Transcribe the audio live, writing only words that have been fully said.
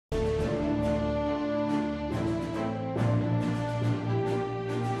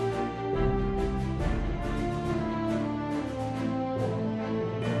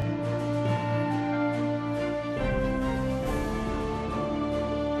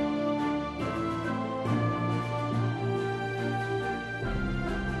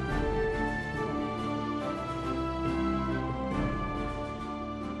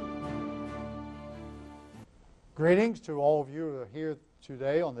Greetings to all of you who are here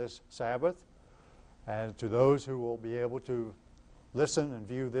today on this Sabbath, and to those who will be able to listen and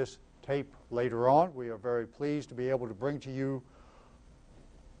view this tape later on. We are very pleased to be able to bring to you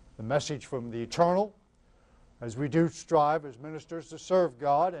the message from the eternal, as we do strive as ministers to serve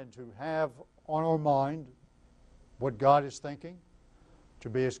God and to have on our mind what God is thinking, to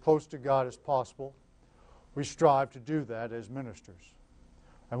be as close to God as possible. We strive to do that as ministers.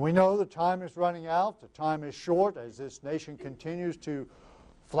 And we know the time is running out, the time is short as this nation continues to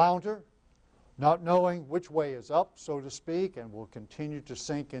flounder, not knowing which way is up, so to speak, and will continue to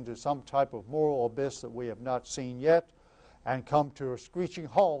sink into some type of moral abyss that we have not seen yet, and come to a screeching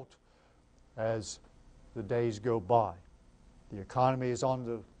halt as the days go by. The economy is on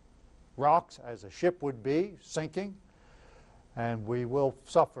the rocks, as a ship would be, sinking, and we will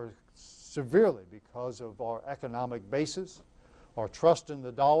suffer severely because of our economic basis, our trust in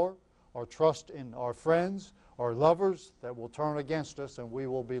the dollar, our trust in our friends, our lovers that will turn against us, and we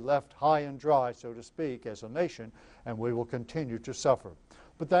will be left high and dry, so to speak, as a nation, and we will continue to suffer.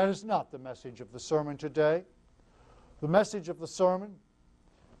 But that is not the message of the sermon today. The message of the sermon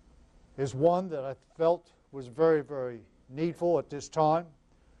is one that I felt was very, very needful at this time,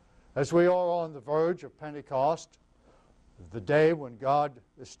 as we are on the verge of Pentecost, the day when God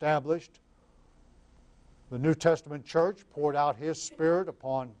established the New Testament church, poured out His Spirit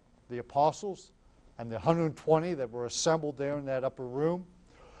upon the apostles and the 120 that were assembled there in that upper room,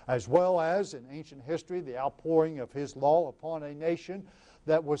 as well as in ancient history the outpouring of His law upon a nation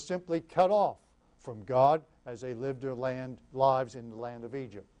that was simply cut off from God as they lived their lives in the land of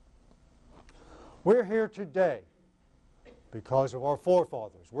Egypt. We're here today because of our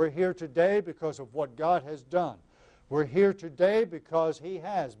forefathers. We're here today because of what God has done. We're here today because He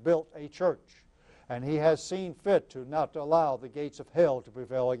has built a church, and He has seen fit to not allow the gates of hell to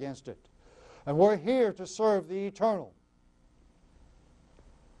prevail against it. And we're here to serve the eternal.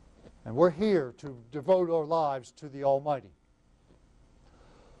 And we're here to devote our lives to the Almighty.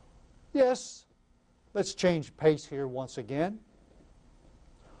 Yes, let's change pace here once again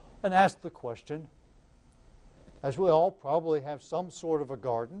and ask the question, as we all probably have some sort of a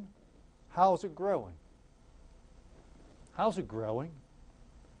garden, how's it growing? How's it growing?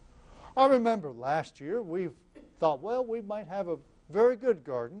 I remember last year we thought, well, we might have a very good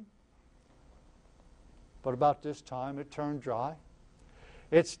garden. But about this time it turned dry.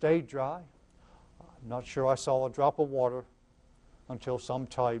 It stayed dry. I'm not sure I saw a drop of water until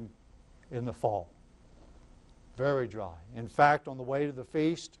sometime in the fall. Very dry. In fact, on the way to the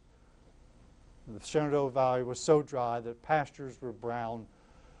feast, the Shenandoah Valley was so dry that pastures were brown.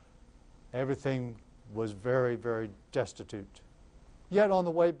 Everything was very, very destitute. Yet on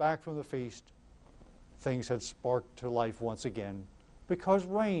the way back from the feast, things had sparked to life once again because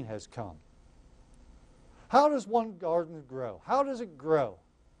rain has come. How does one garden grow? How does it grow?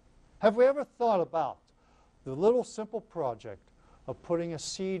 Have we ever thought about the little simple project of putting a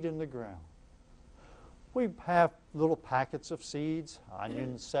seed in the ground? We have little packets of seeds,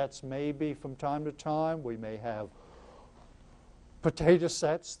 onion sets maybe from time to time. We may have potato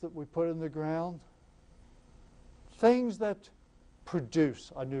sets that we put in the ground. Things that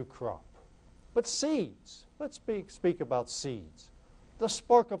produce a new crop. But seeds, let's speak about seeds. The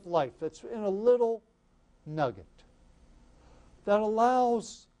spark of life that's in a little nugget that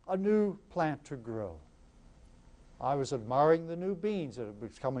allows a new plant to grow. I was admiring the new beans that are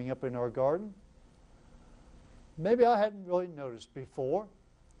coming up in our garden. Maybe I hadn't really noticed before.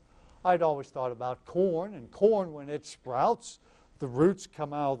 I'd always thought about corn, and corn, when it sprouts, the roots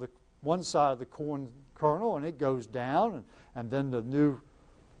come out of the one side of the corn kernel and it goes down, and then the new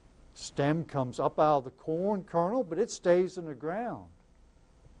stem comes up out of the corn kernel, but it stays in the ground.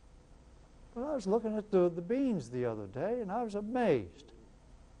 But I was looking at the beans the other day, and I was amazed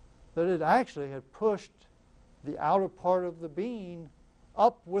that it actually had pushed the outer part of the bean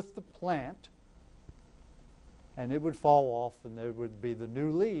up with the plant, and it would fall off, and there would be the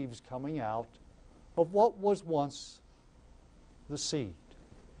new leaves coming out of what was once the seed.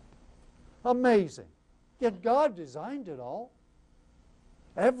 Amazing. Yet God designed it all.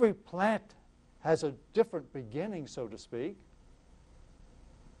 Every plant has a different beginning, so to speak.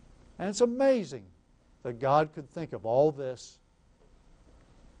 And it's amazing that God could think of all this.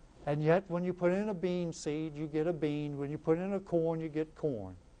 And yet, when you put in a bean seed, you get a bean. When you put in a corn, you get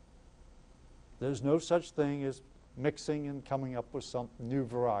corn. There's no such thing as mixing and coming up with some new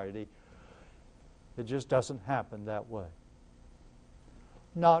variety. It just doesn't happen that way.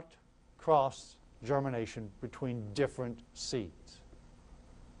 Not cross-germination between different seeds.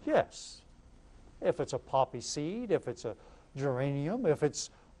 Yes, if it's a poppy seed, if it's a geranium, if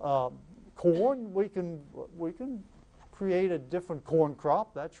it's corn, we can create a different corn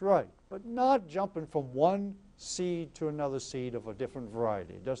crop, that's right, but not jumping from one seed to another seed of a different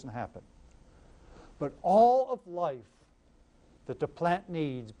variety. It doesn't happen. But all of life that the plant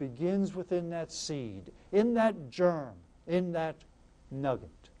needs begins within that seed, in that germ, in that nugget.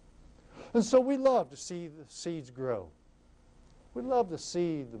 And so we love to see the seeds grow. We love to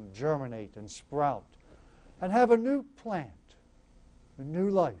see them germinate and sprout and have a new plant, a new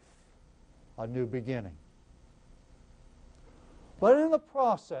life, a new beginning. But in the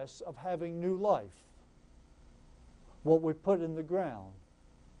process of having new life, what we put in the ground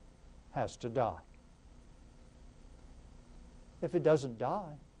has to die. If it doesn't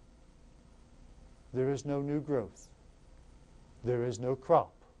die, there is no new growth. There is no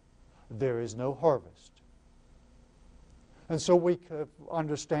crop. There is no harvest. And so we could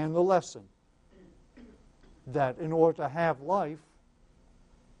understand the lesson that in order to have life,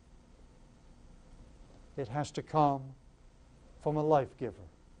 it has to come from a life giver.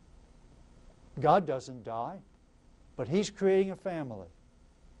 God doesn't die, but He's creating a family.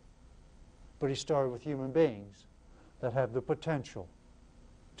 But He started with human beings that have the potential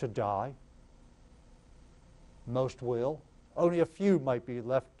to die. Most will. Only a few might be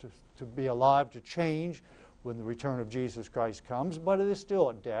left to be alive to change when the return of Jesus Christ comes, but it is still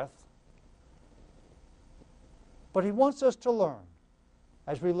a death. But He wants us to learn,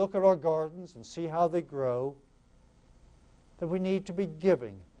 as we look at our gardens and see how they grow, that we need to be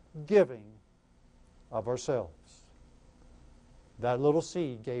giving of ourselves. That little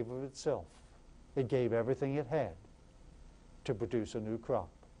seed gave of itself. It gave everything it had to produce a new crop.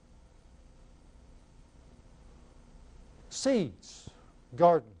 Seeds,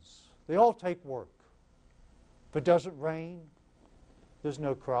 gardens, they all take work. If it doesn't rain, there's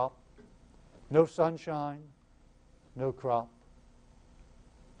no crop. No sunshine, no crop.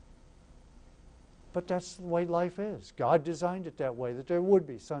 But that's the way life is. God designed it that way, that there would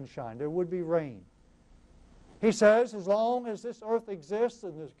be sunshine, there would be rain. He says as long as this earth exists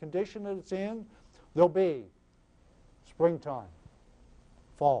in the condition that it's in, there'll be springtime,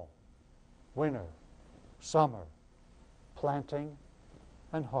 fall, winter, summer, planting,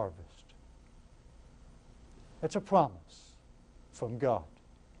 and harvest. It's a promise from God.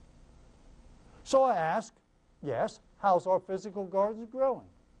 So I ask, yes, how's our physical gardens growing?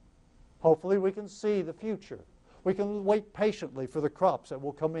 Hopefully we can see the future. We can wait patiently for the crops that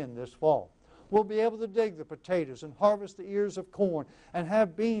will come in this fall. We'll be able to dig the potatoes and harvest the ears of corn and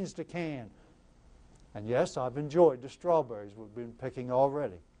have beans to can. And yes, I've enjoyed the strawberries we've been picking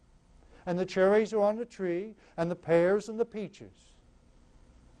already. And the cherries are on the tree, and the pears and the peaches.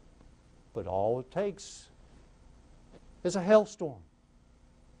 But all it takes is a hailstorm,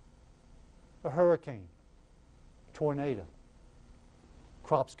 a hurricane, tornado.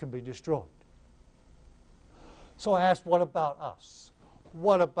 Crops can be destroyed. So I asked, what about us?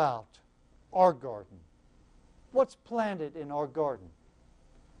 What about our garden? What's planted in our garden?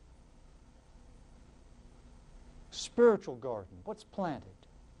 Spiritual garden, what's planted?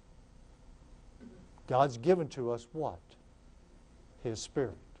 God's given to us what? His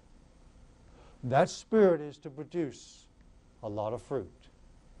Spirit. That Spirit is to produce a lot of fruit.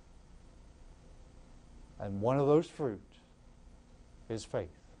 And one of those fruit is faith.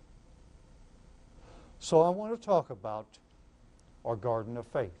 So I want to talk about our garden of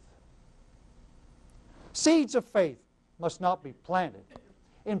faith. Seeds of faith must not be planted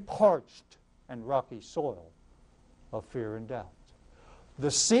in parched and rocky soil of fear and doubt. The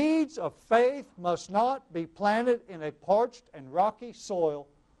seeds of faith must not be planted in a parched and rocky soil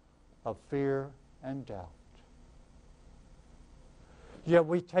of fear and doubt. Yet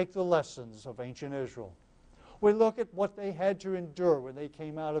we take the lessons of ancient Israel. We look at what they had to endure when they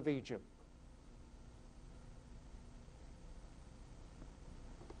came out of Egypt.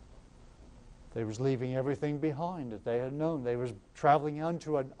 They was leaving everything behind that they had known. They was traveling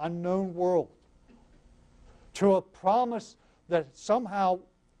onto an unknown world, to a promise that somehow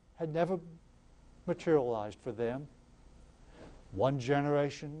had never materialized for them. One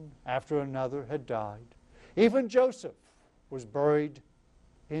generation after another had died. Even Joseph was buried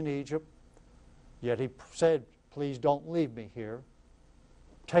in Egypt, yet he said, please don't leave me here.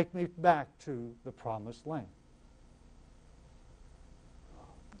 Take me back to the promised land.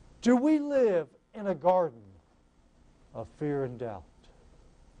 Do we live in a garden of fear and doubt?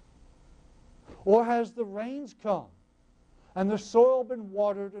 Or has the rains come and the soil been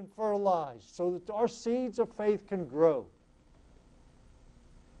watered and fertilized so that our seeds of faith can grow?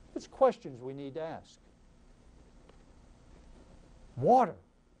 It's questions we need to ask. Water,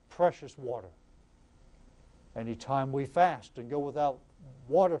 precious water. Anytime we fast and go without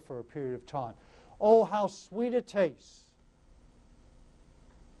water for a period of time. Oh, how sweet it tastes.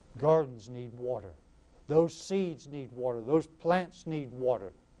 Gardens need water. Those seeds need water. Those plants need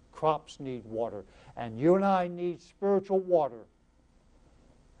water. Crops need water. And you and I need spiritual water.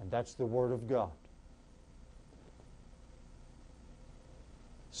 And that's the Word of God.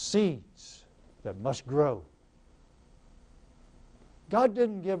 Seeds that must grow. God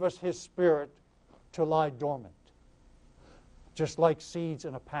didn't give us His Spirit to lie dormant, just like seeds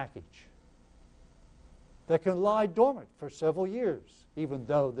in a package. They can lie dormant for several years, even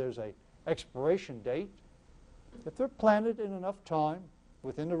though there's an expiration date. If they're planted in enough time,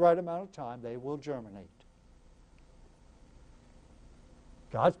 within the right amount of time, they will germinate.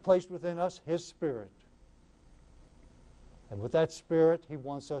 God's placed within us His Spirit. And with that Spirit, He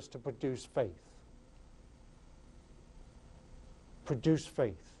wants us to produce faith. Produce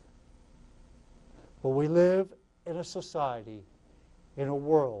faith. But we live in a society, in a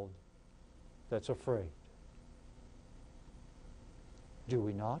world that's afraid. Do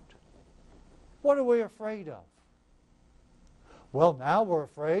we not? What are we afraid of? Well, now we're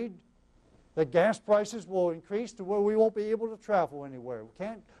afraid that gas prices will increase to where we won't be able to travel anywhere. We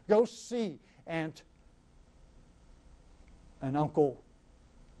can't go see Aunt and Uncle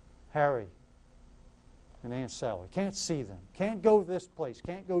Harry and Aunt Sally. Can't see them. Can't go this place.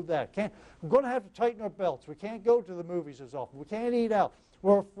 Can't go that. We're going to have to tighten our belts. We can't go to the movies as often. We can't eat out.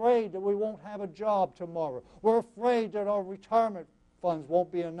 We're afraid that we won't have a job tomorrow. We're afraid that our retirement funds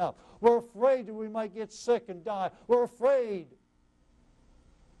won't be enough. We're afraid that we might get sick and die. We're afraid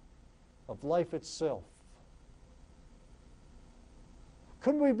of life itself.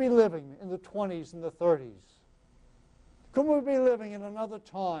 Couldn't we be living in the 20s and the 30s? Couldn't we be living in another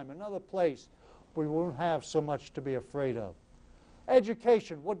time, another place, where we won't have so much to be afraid of?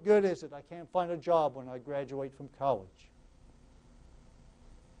 Education, what good is it? I can't find a job when I graduate from college.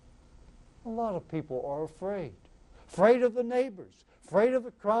 A lot of people are afraid. Afraid of the neighbors, afraid of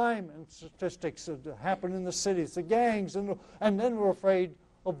the crime and statistics that happen in the cities, the gangs, and then we're afraid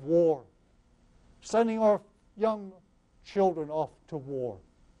of war. Sending our young children off to war.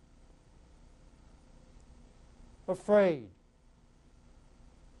 Afraid.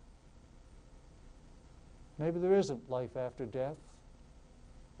 Maybe there isn't life after death.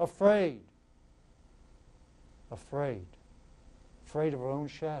 Afraid. Afraid. Afraid of our own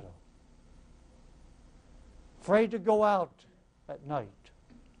shadow. Afraid to go out at night.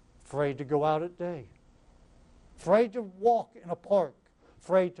 Afraid to go out at day. Afraid to walk in a park.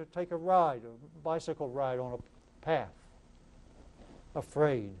 Afraid to take a ride, a bicycle ride on a path.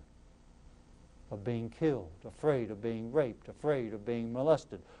 Afraid of being killed. Afraid of being raped. Afraid of being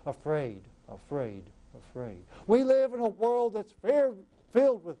molested. Afraid, afraid, afraid. We live in a world that's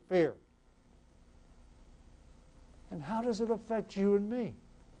filled with fear. And how does it affect you and me?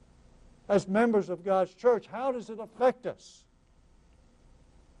 As members of God's church, how does it affect us?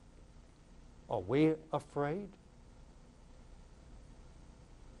 Are we afraid?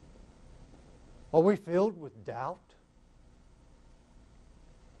 Are we filled with doubt?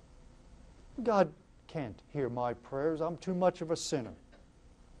 God can't hear my prayers. I'm too much of a sinner.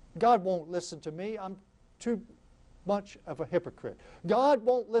 God won't listen to me. I'm too much of a hypocrite. God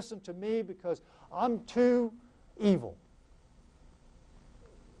won't listen to me because I'm too evil.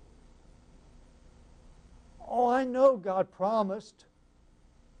 Oh, I know God promised,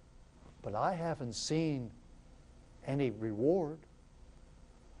 but I haven't seen any reward.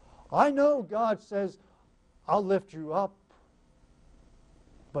 I know God says, I'll lift you up,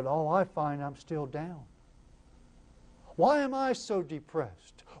 but oh, I find I'm still down. Why am I so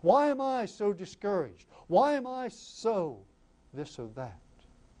depressed? Why am I so discouraged? Why am I so this or that?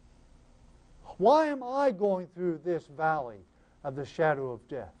 Why am I going through this valley of the shadow of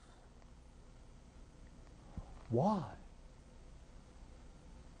death? Why?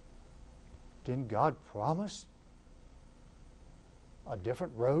 Didn't God promise a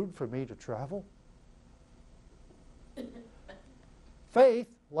different road for me to travel? Faith,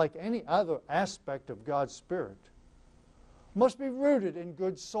 like any other aspect of God's Spirit, must be rooted in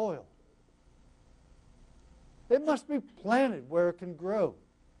good soil. It must be planted where it can grow.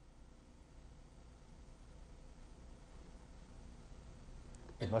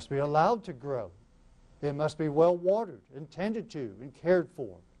 It must be allowed to grow. It must be well watered and tended to and cared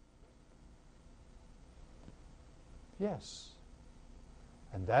for. Yes.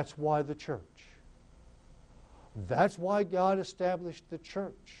 And that's why the church. That's why God established the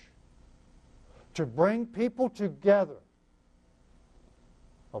church. To bring people together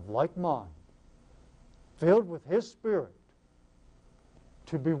of like mind, filled with His Spirit,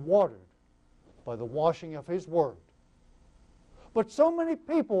 to be watered by the washing of His Word, But so many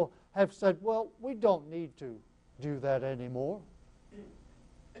people have said, well, we don't need to do that anymore.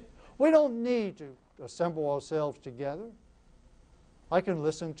 We don't need to assemble ourselves together. I can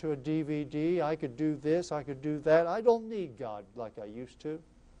listen to a DVD. I could do this. I could do that. I don't need God like I used to.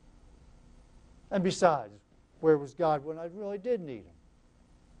 And besides, where was God when I really did need Him?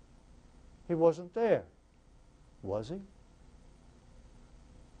 He wasn't there, was He?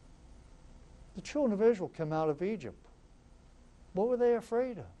 The children of Israel came out of Egypt. What were they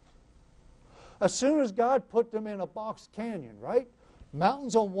afraid of? As soon as God put them in a box canyon, right?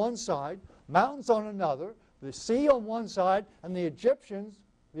 Mountains on one side, mountains on another, the sea on one side, and the Egyptian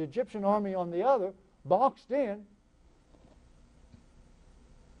army on the other, boxed in.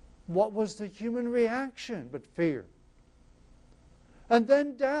 What was the human reaction but fear? And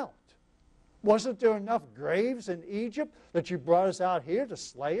then doubt. Wasn't there enough graves in Egypt that you brought us out here to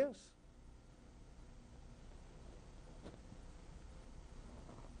slay us?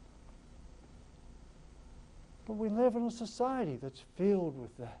 But we live in a society that's filled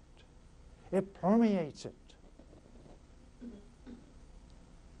with that. It permeates it.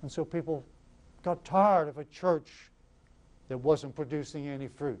 And so people got tired of a church that wasn't producing any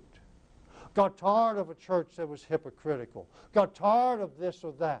fruit. Got tired of a church that was hypocritical. Got tired of this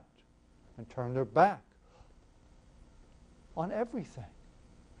or that. And turned their back on everything.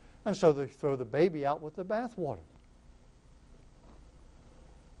 And so they throw the baby out with the bathwater.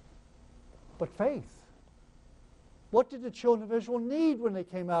 But faith. What did the children of Israel need when they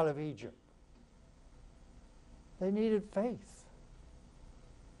came out of Egypt? They needed faith.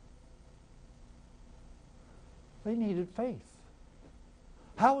 They needed faith.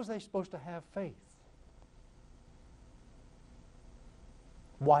 How was they supposed to have faith?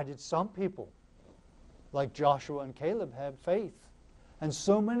 Why did some people, like Joshua and Caleb, have faith, and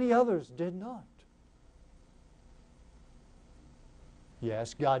so many others did not?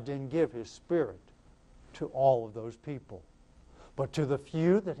 Yes, God didn't give His Spirit to all of those people. But to the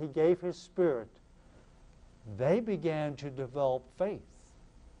few that He gave His Spirit, they began to develop faith.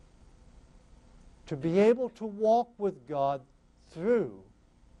 To be able to walk with God through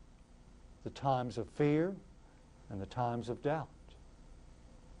the times of fear and the times of doubt.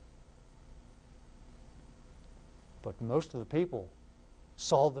 But most of the people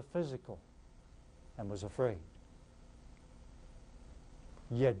saw the physical and was afraid.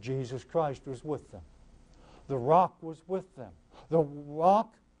 Yet Jesus Christ was with them. The rock was with them. The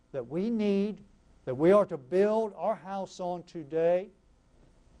rock that we need, that we are to build our house on today,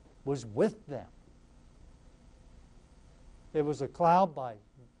 was with them. It was a cloud by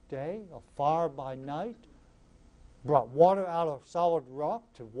day, a fire by night, brought water out of solid rock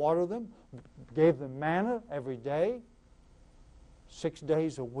to water them, gave them manna every day, 6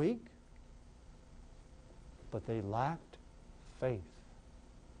 days a week. But they lacked faith.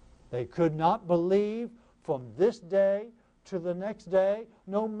 They could not believe from this day to the next day,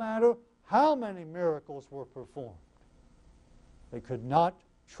 no matter how many miracles were performed. They could not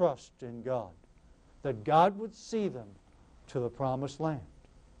trust in God, that God would see them to the promised land.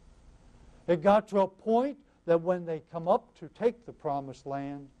 It got to a point that when they come up to take the promised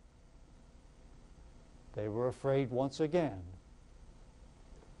land, they were afraid once again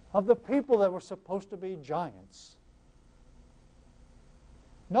of the people that were supposed to be giants,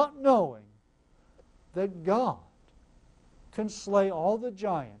 not knowing that God can slay all the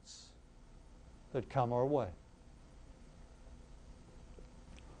giants that come our way.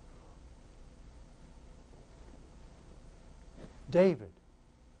 David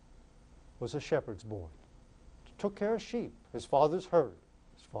was a shepherd's boy. Took care of sheep, his father's herd,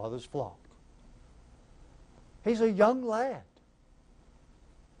 his father's flock. He's a young lad.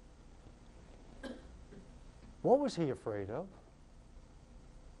 What was he afraid of?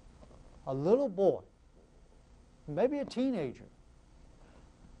 A little boy, maybe a teenager,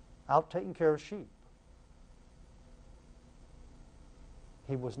 out taking care of sheep.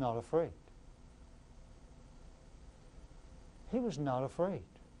 He was not afraid. He was not afraid.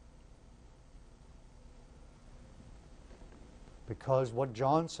 Because what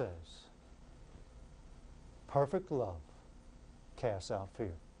John says, perfect love casts out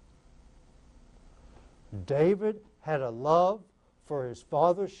fear. David had a love for his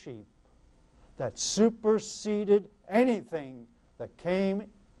father's sheep that superseded anything that came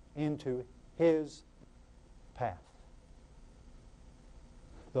into his path.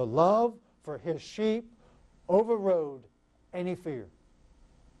 The love for his sheep overrode any fear.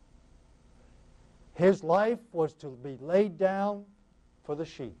 His life was to be laid down for the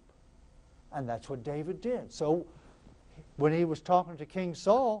sheep. And that's what David did. So when he was talking to King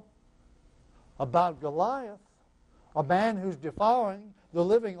Saul about Goliath, a man who's devouring the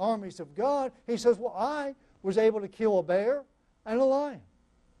living armies of God, he says, well, I was able to kill a bear and a lion.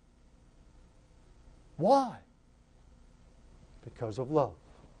 Why? Because of love.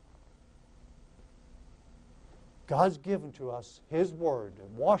 God's given to us His Word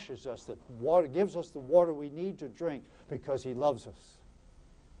and washes us, that water, gives us the water we need to drink because He loves us.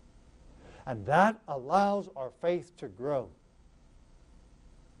 And that allows our faith to grow.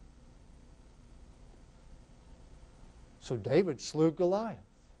 So David slew Goliath.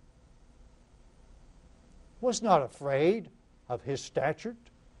 Was not afraid of his stature,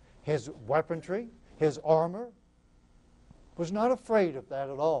 his weaponry, his armor. Was not afraid of that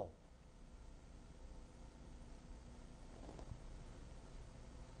at all.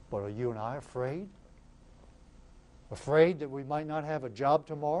 But are you and I afraid? Afraid that we might not have a job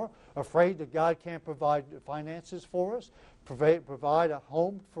tomorrow? Afraid that God can't provide finances for us? Provide a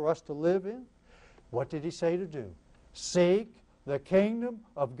home for us to live in? What did He say to do? Seek the kingdom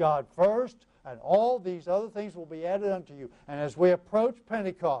of God first, and all these other things will be added unto you. And as we approach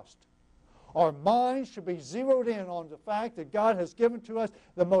Pentecost, our minds should be zeroed in on the fact that God has given to us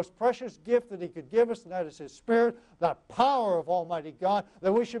the most precious gift that He could give us, and that is His Spirit, that power of Almighty God,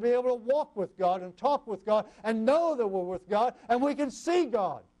 that we should be able to walk with God and talk with God and know that we're with God and we can see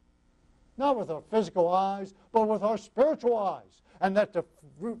God. Not with our physical eyes, but with our spiritual eyes. And that the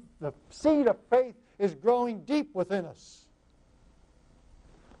seed of faith is growing deep within us.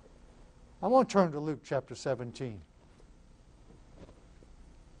 I want to turn to Luke chapter 17.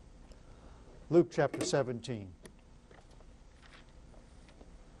 Luke chapter 17.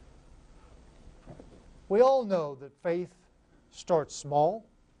 We all know that faith starts small.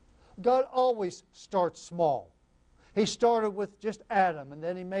 God always starts small. He started with just Adam, and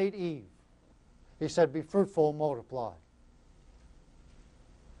then He made Eve. He said, be fruitful and multiply.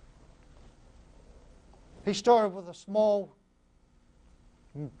 He started with a small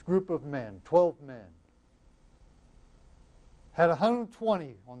group of men, 12 men. Had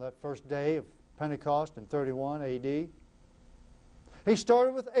 120 on that first day of Pentecost in 31 A.D. He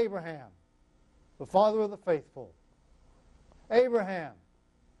started with Abraham, the father of the faithful. Abraham,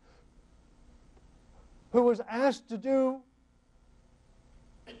 who was asked to do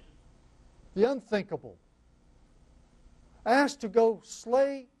the unthinkable, asked to go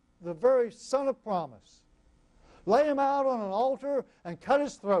slay the very son of promise, lay him out on an altar and cut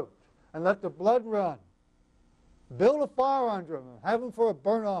his throat and let the blood run, build a fire under him and have him for a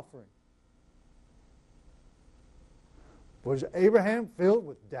burnt offering. Was Abraham filled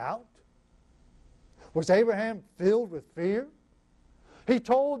with doubt? Was Abraham filled with fear? He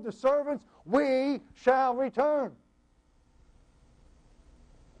told the servants, we shall return.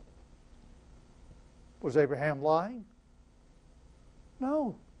 Was Abraham lying?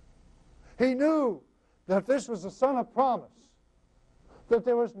 No. He knew that if this was the son of promise, that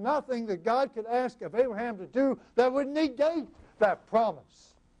there was nothing that God could ask of Abraham to do that would negate that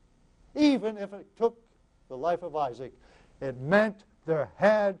promise. Even if it took the life of Isaac, it meant there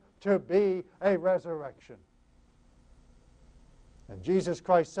had to be a resurrection. And Jesus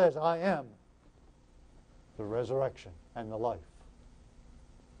Christ says, I am the resurrection and the life.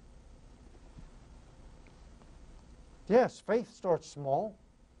 Yes, faith starts small.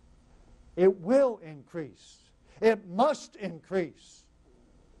 It will increase. It must increase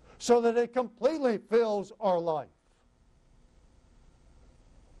so that it completely fills our life.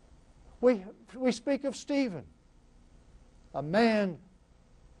 We speak of Stephen, a man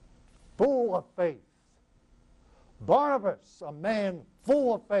full of faith. Barnabas, a man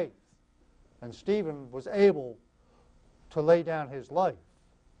full of faith. And Stephen was able to lay down his life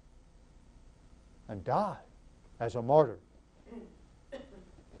and die as a martyr.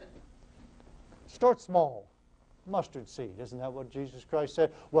 Start small. Mustard seed. Isn't that what Jesus Christ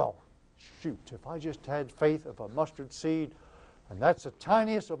said? Well, shoot, if I just had faith of a mustard seed, and that's the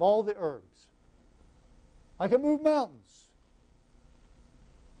tiniest of all the herbs, I can move mountains.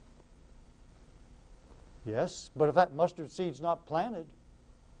 Yes, but if that mustard seed's not planted,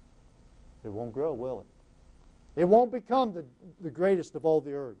 it won't grow, will it? It won't become the greatest of all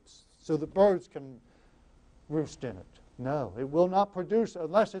the herbs, so the birds can roost in it. No, it will not produce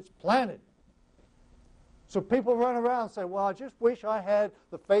unless it's planted. So people run around and say, well, I just wish I had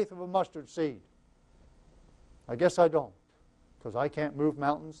the faith of a mustard seed. I guess I don't, because I can't move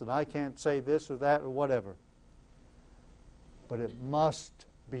mountains and I can't say this or that or whatever. But it must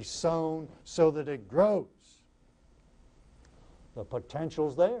be sown so that it grows. The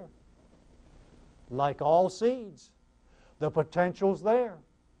potential's there. Like all seeds, the potential's there.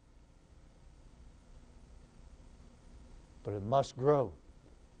 But it must grow.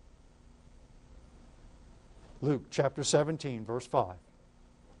 Luke chapter 17, verse 5.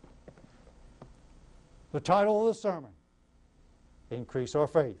 The title of the sermon, Increase Our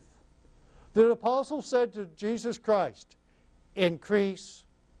Faith. The apostle said to Jesus Christ, increase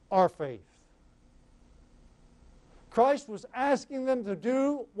our faith. Christ was asking them to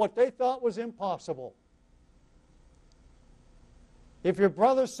do what they thought was impossible. If your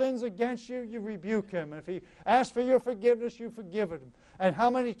brother sins against you, you rebuke him. If he asks for your forgiveness, you forgive him. And how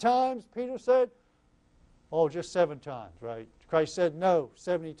many times? Peter said, oh, just 7 times, right? Christ said, no,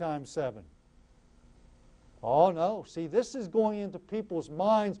 70 times 7. Oh, no. See, this is going into people's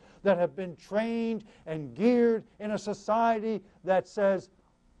minds that have been trained and geared in a society that says,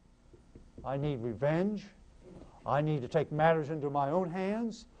 I need revenge. I need to take matters into my own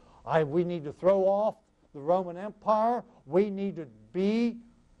hands. We need to throw off the Roman Empire. We need to be,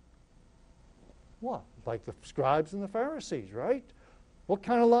 what? Like the scribes and the Pharisees, right? What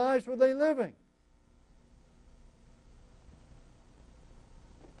kind of lives were they living?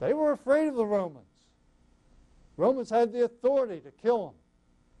 They were afraid of the Romans. Romans had the authority to kill them,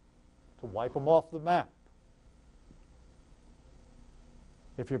 to wipe them off the map.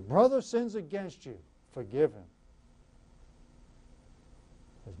 If your brother sins against you, forgive him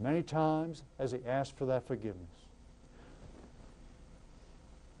as many times as he asks for that forgiveness.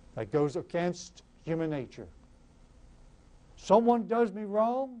 That goes against human nature. Someone does me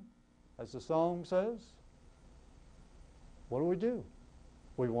wrong, as the song says. What do?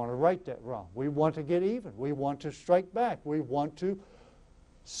 We want to right that wrong. We want to get even. We want to strike back. We want to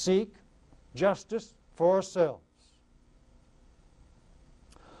seek justice for ourselves.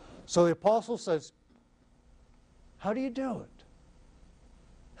 So the apostle says, how do you do it?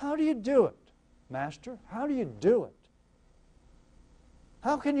 How do you do it, Master? How do you do it?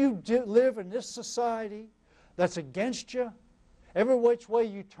 How can you live in this society that's against you, every which way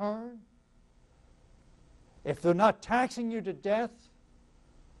you turn? If they're not taxing you to death,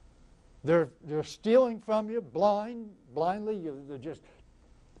 they're stealing from you blindly. They're just,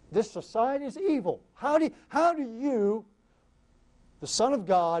 this society is evil. How do you, the Son of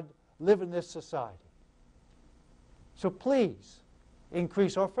God, live in this society? So please,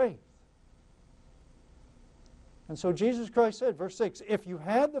 increase our faith. And so Jesus Christ said, verse 6, if you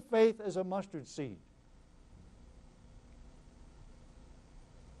had the faith as a mustard seed,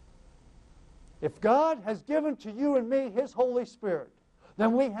 if God has given to you and me His Holy Spirit,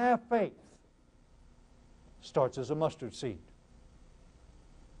 then we have faith. Starts as a mustard seed.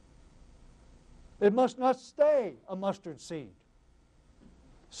 It must not stay a mustard seed.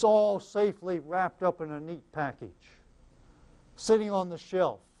 It's all safely wrapped up in a neat package, sitting on the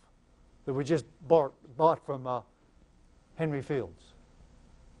shelf that we just bought from Henry Fields.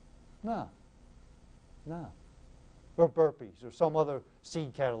 No. Or Burpees or some other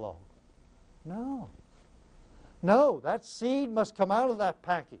seed catalog. No, that seed must come out of that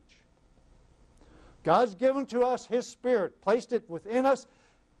package. God's given to us His Spirit, placed it within us,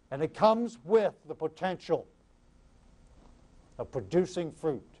 and it comes with the potential of producing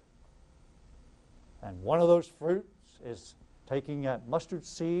fruit. And one of those fruits is taking that mustard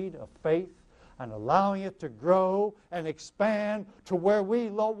seed of faith and allowing it to grow and expand to where we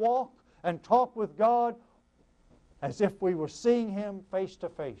walk and talk with God as if we were seeing Him face to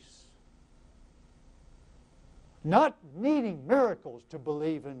face. Not needing miracles to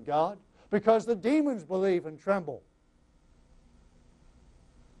believe in God, because the demons believe and tremble.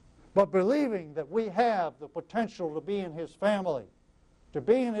 But believing that we have the potential to be in His family, to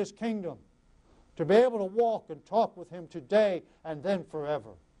be in His kingdom, to be able to walk and talk with Him today and then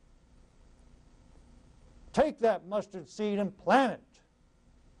forever. Take that mustard seed and plant it.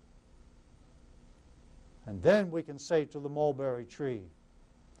 And then we can say to the mulberry tree,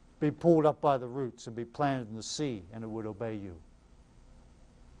 be pulled up by the roots and be planted in the sea, and it would obey you.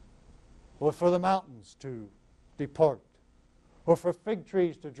 Or for the mountains to depart, or for fig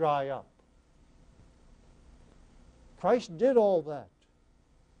trees to dry up. Christ did all that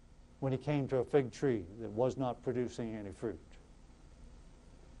when He came to a fig tree that was not producing any fruit.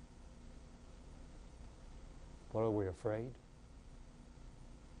 But are we afraid?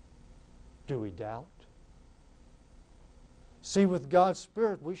 Do we doubt? See, with God's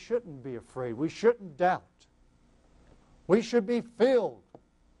Spirit, we shouldn't be afraid. We shouldn't doubt. We should be filled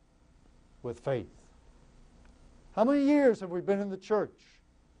with faith. How many years have we been in the church?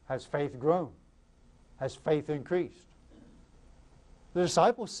 Has faith grown? Has faith increased? The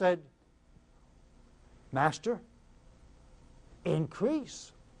disciples said, Master,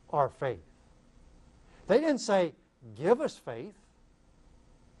 increase our faith. They didn't say, give us faith.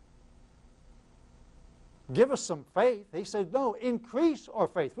 Give us some faith. He said, no, increase our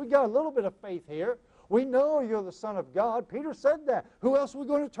faith. We got a little bit of faith here. We know you're the Son of God. Peter said that. Who else are we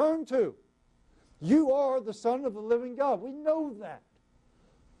going to turn to? You are the Son of the living God. We know that.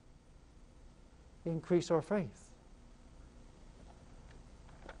 Increase our faith.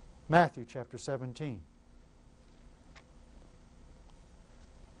 Matthew chapter 17.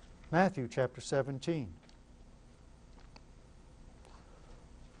 Matthew chapter 17.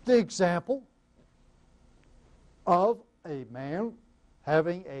 The example of a man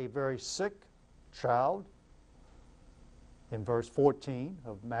having a very sick child in verse 14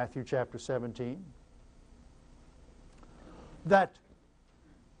 of Matthew chapter 17 that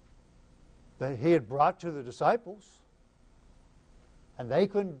he had brought to the disciples, and they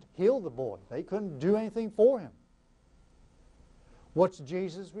couldn't heal the boy. They couldn't do anything for him. What's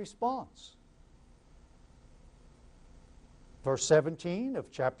Jesus' response? Verse 17 of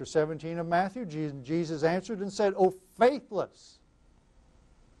chapter 17 of Matthew, Jesus answered and said, "O faithless,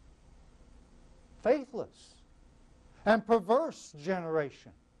 faithless, and perverse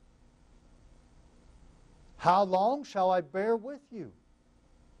generation, how long shall I bear with you?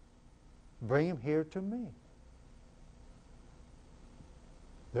 Bring him here to me."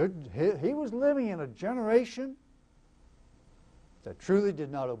 He was living in a generation that truly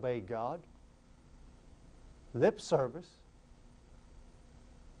did not obey God. Lip service.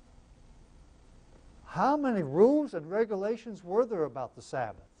 How many rules and regulations were there about the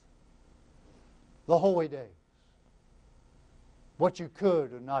Sabbath? The holy days. What you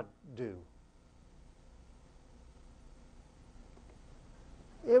could or not do.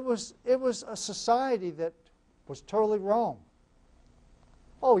 It was a society that was totally wrong.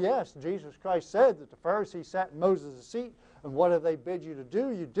 Oh yes, Jesus Christ said that the Pharisees sat in Moses' seat, and whatever they bid you to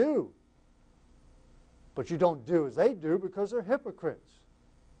do, you do. But you don't do as they do because they're hypocrites.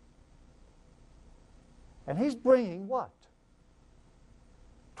 And he's bringing what?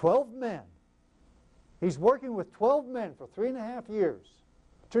 12 men. He's working with 12 men for 3.5 years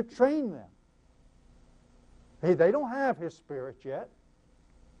to train them. They don't have his Spirit yet.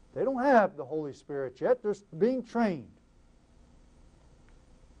 They don't have the Holy Spirit yet. They're being trained.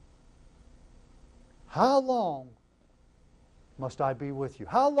 How long must I be with you?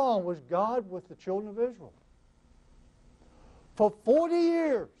 How long was God with the children of Israel? For 40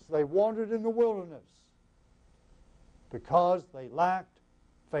 years they wandered in the wilderness because they lacked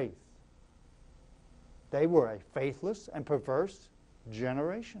faith. They were a faithless and perverse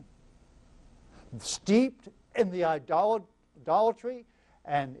generation, steeped in the idolatry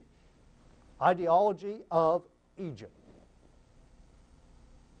and ideology of Egypt.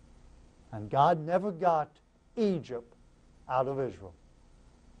 And God never got Egypt out of Israel.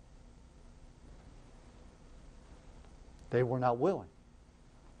 They were not willing.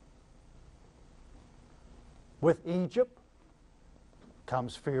 With Egypt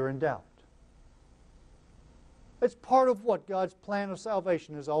comes fear and doubt. It's part of what God's plan of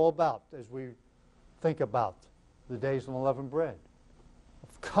salvation is all about as we think about the days of unleavened bread.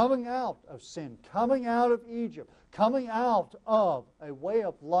 Coming out of sin, coming out of Egypt, coming out of a way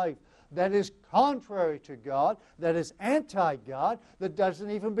of life that is contrary to God, that is anti-God, that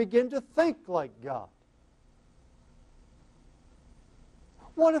doesn't even begin to think like God.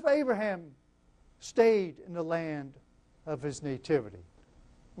 What if Abraham stayed in the land of his nativity?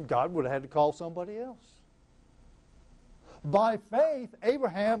 God would have had to call somebody else. By faith,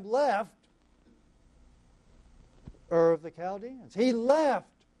 Abraham left Ur of the Chaldeans. He left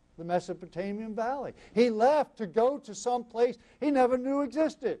the Mesopotamian valley. He left to go to some place he never knew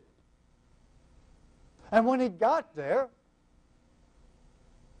existed. And when he got there,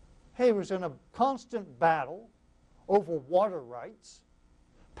 he was in a constant battle over water rights,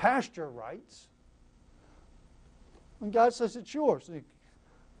 pasture rights. And God says, it's yours.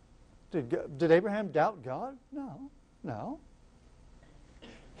 Did Abraham doubt God? No.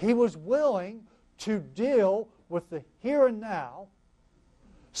 He was willing to deal with the here and now,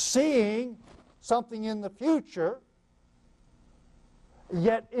 seeing something in the future,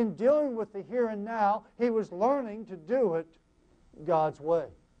 yet in dealing with the here and now, he was learning to do it God's way,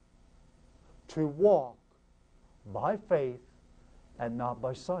 to walk by faith and not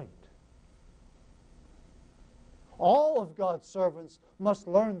by sight. All of God's servants must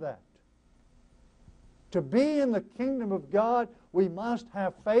learn that. To be in the kingdom of God, we must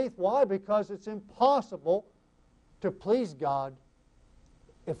have faith. Why? Because it's impossible to please God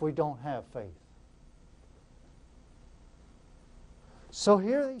if we don't have faith. So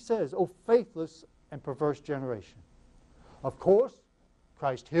here he says, "O faithless and perverse generation." Of course,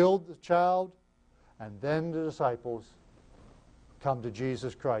 Christ healed the child, and then the disciples come to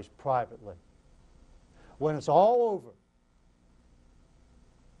Jesus Christ privately. When it's all over,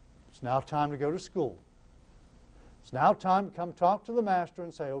 it's now time to go to school. It's now time to come talk to the master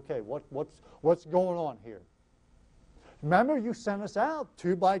and say, okay, what's going on here? Remember, you sent us out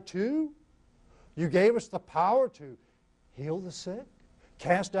 2 by 2. You gave us the power to heal the sick,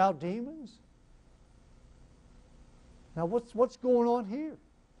 cast out demons. Now, what's going on here?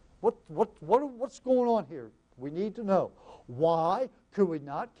 What's going on here? We need to know. Why could we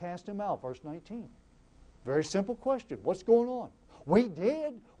not cast him out? Verse 19. Very simple question. What's going on? We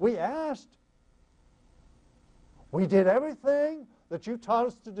did. We asked. We did everything that you taught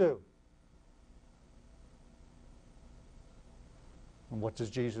us to do. And what does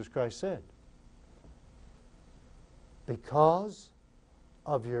Jesus Christ said? Because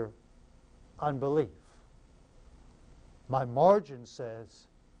of your unbelief. My margin says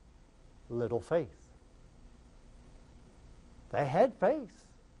little faith. They had faith.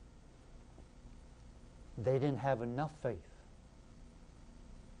 They didn't have enough faith.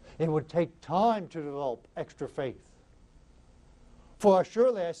 It would take time to develop extra faith. For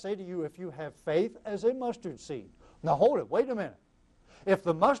surely I say to you, if you have faith as a mustard seed. Now hold it, wait a minute. If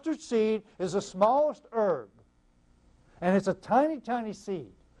the mustard seed is the smallest herb, and it's a tiny, tiny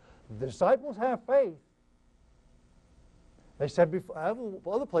seed, the disciples have faith. They said before,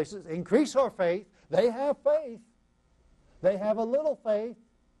 other places, increase our faith. They have faith. They have a little faith.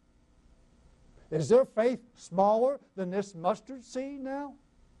 Is their faith smaller than this mustard seed now?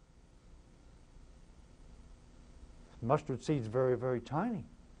 Mustard seed's very, very tiny.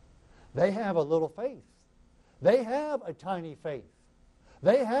 They have a little faith. They have a tiny faith.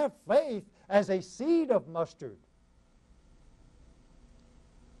 They have faith as a seed of mustard.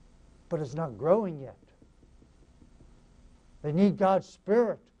 But it's not growing yet. They need God's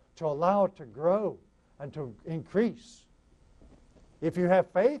Spirit to allow it to grow and to increase. If you have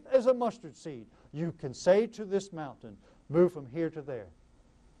faith as a mustard seed, you can say to this mountain, move from here to there.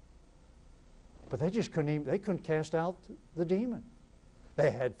 But they just couldn't cast out the demon. They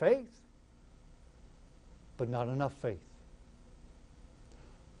had faith, but not enough faith.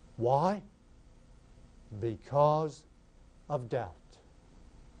 Why? Because of doubt.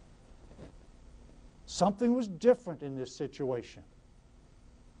 Something was different in this situation.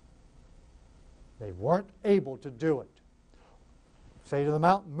 They weren't able to do it. Say to the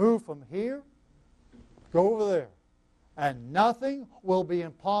mountain, move from here, go over there, and nothing will be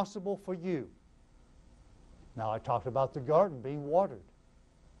impossible for you. Now, I talked about the garden being watered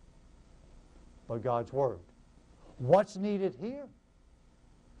by God's Word. What's needed here?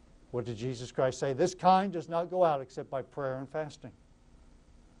 What did Jesus Christ say? This kind does not go out except by prayer and fasting.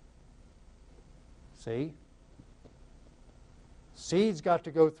 See? Seeds got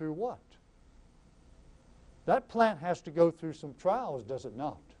to go through what? That plant has to go through some trials, does it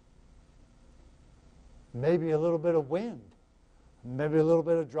not? Maybe a little bit of wind. Maybe a little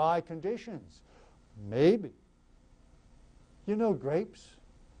bit of dry conditions. Maybe. You know, grapes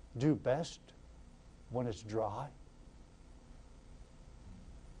do best when it's dry.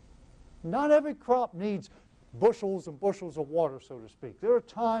 Not every crop needs bushels and bushels of water, so to speak. There are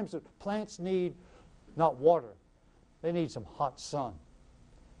times that plants need not water. They need some hot sun.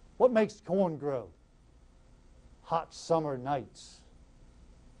 What makes corn grow? Hot summer nights.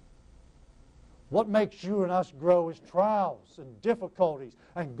 What makes you and us grow is trials and difficulties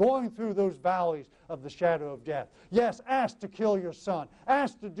and going through those valleys of the shadow of death. Yes, asked to kill your son,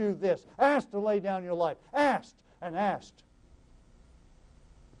 asked to do this, asked to lay down your life, asked and asked.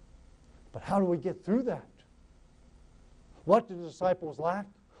 But how do we get through that? What the disciples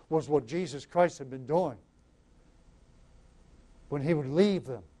lacked was what Jesus Christ had been doing when he would leave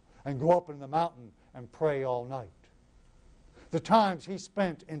them and go up in the mountain and pray all night. The times he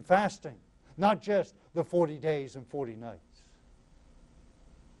spent in fasting, not just the 40 days and 40 nights.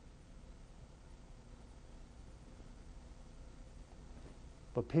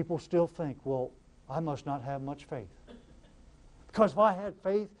 But people still think, well, I must not have much faith. Because if I had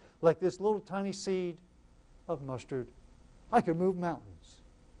faith like this little tiny seed of mustard, I could move mountains.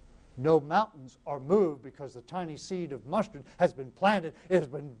 No mountains are moved because the tiny seed of mustard has been planted, it has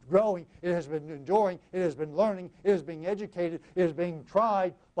been growing, it has been enduring, it has been learning, it is being educated, it is being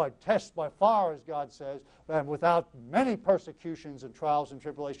tried by tests, by fire, as God says, and without many persecutions and trials and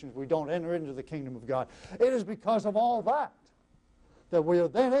tribulations, we don't enter into the kingdom of God. It is because of all that that we are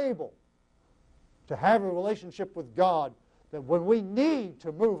then able to have a relationship with God, that when we need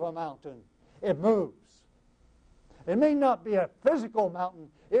to move a mountain, it moves. It may not be a physical mountain,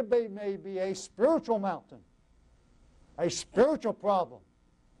 it may be a spiritual mountain, a spiritual problem.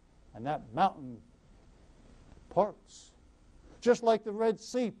 And that mountain parts. Just like the Red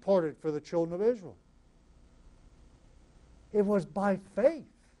Sea parted for the children of Israel. It was by faith.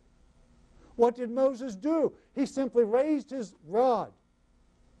 What did Moses do? He simply raised his rod,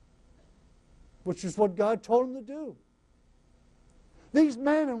 which is what God told him to do. These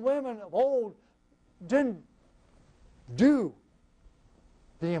men and women of old didn't do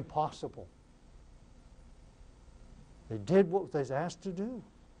the impossible. They did what they was asked to do.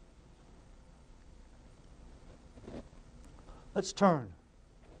 Let's turn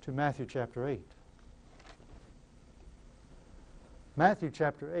to Matthew chapter 8. Matthew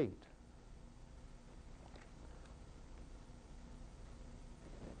chapter 8.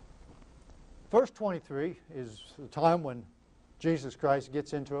 Verse 23 is the time when Jesus Christ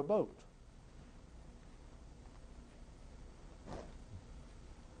gets into a boat.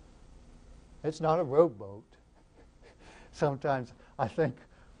 It's not a rowboat. Sometimes I think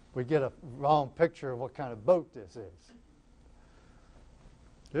we get a wrong picture of what kind of boat this is.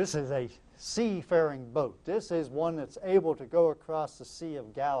 This is a seafaring boat. This is one that's able to go across the Sea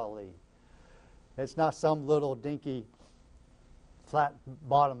of Galilee. It's not some little dinky,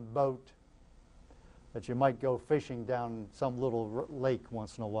 flat-bottomed boat that you might go fishing down some little lake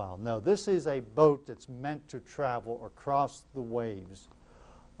once in a while. No, this is a boat that's meant to travel across the waves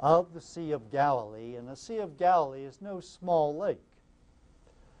of the Sea of Galilee, and the Sea of Galilee is no small lake.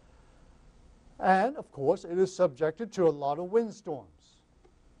 And, of course, it is subjected to a lot of windstorms,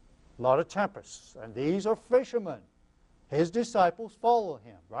 a lot of tempests, and these are fishermen. His disciples follow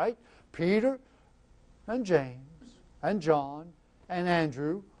him, right? Peter and James and John and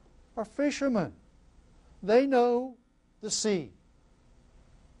Andrew are fishermen. They know the sea.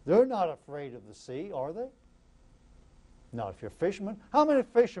 They're not afraid of the sea, are they? Not if you're fishermen. How many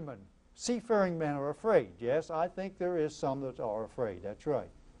fishermen, seafaring men, are afraid? Yes, I think there is some that are afraid. That's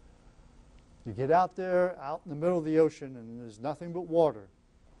right. You get out there, out in the middle of the ocean, and there's nothing but water.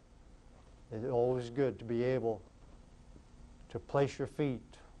 It's always good to be able to place your feet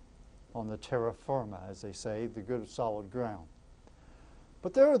on the terra firma, as they say, the good solid ground.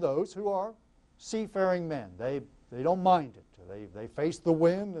 But there are those who are seafaring men. They don't mind it. They face the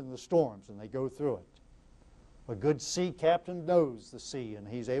wind and the storms, and they go through it. A good sea captain knows the sea, and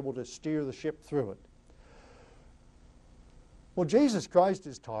he's able to steer the ship through it. Well, Jesus Christ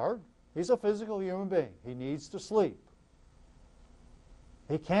is tired. He's a physical human being. He needs to sleep.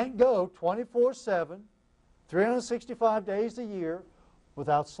 He can't go 24/7, 365 days a year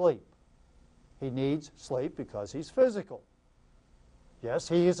without sleep. He needs sleep because he's physical. Yes,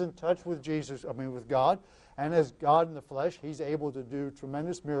 he is in touch with with God, and as God in the flesh, he's able to do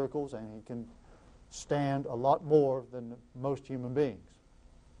tremendous miracles, and he can stand a lot more than most human beings.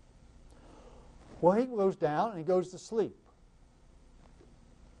 Well, he goes down and he goes to sleep,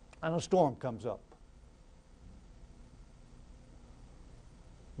 and a storm comes up.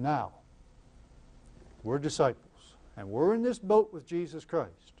 Now, we're disciples, and we're in this boat with Jesus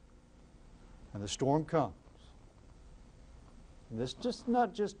Christ, and the storm comes. And this is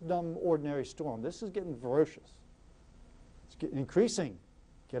not just dumb, ordinary storm. This is getting ferocious. It's getting increasing,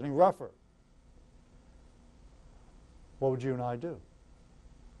 getting rougher. What would you and I do?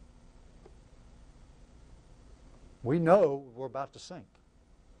 We know we're about to sink.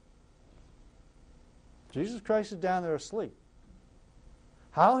 Jesus Christ is down there asleep.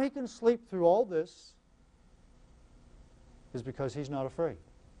 How he can sleep through all this is because he's not afraid.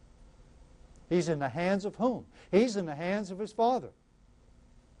 He's in the hands of whom? He's in the hands of his Father.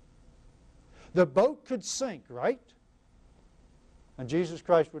 The boat could sink, right? And Jesus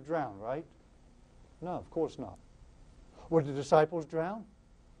Christ would drown, right? No, of course not. Would the disciples drown?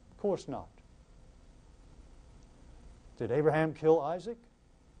 Of course not. Did Abraham kill Isaac?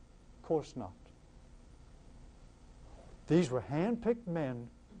 Of course not. These were hand-picked men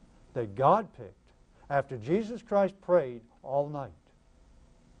that God picked after Jesus Christ prayed all night.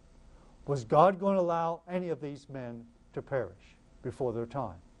 Was God going to allow any of these men to perish before their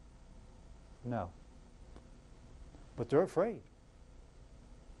time? No. But they're afraid.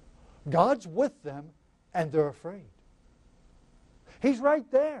 God's with them, and they're afraid. He's right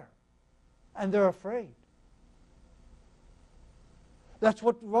there, and they're afraid. That's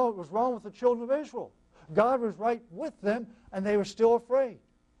what was wrong with the children of Israel. God was right with them, and they were still afraid.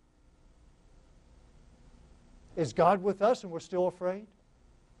 Is God with us, and we're still afraid?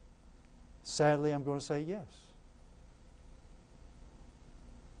 Sadly, I'm going to say yes.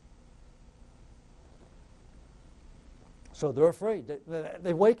 So they're afraid.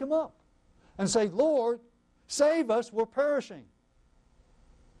 They wake him up and say, Lord, save us, we're perishing.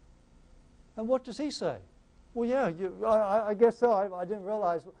 And what does he say? Well, yeah, I guess so. I didn't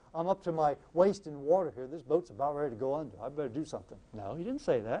realize I'm up to my waist in water here. This boat's about ready to go under. I better do something. No, he didn't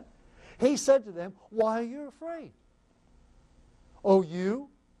say that. He said to them, why are you afraid? Oh, you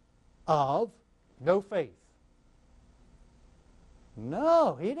of no faith.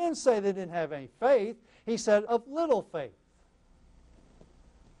 No, he didn't say they didn't have any faith. He said of little faith.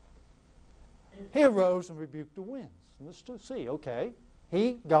 He arose and rebuked the winds. Let's just see, okay.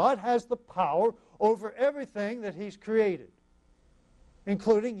 God has the power over everything that he's created,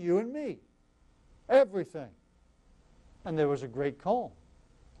 including you and me. Everything. And there was a great calm.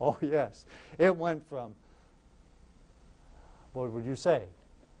 Oh, yes. It went from, what would you say,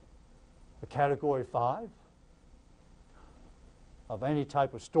 a category 5 of any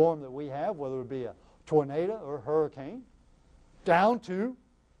type of storm that we have, whether it be a tornado or a hurricane, down to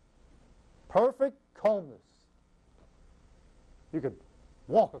perfect calmness. You could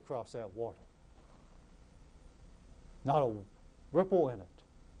walk across that water. Not a ripple in it.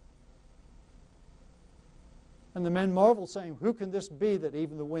 And the men marveled, saying, who can this be that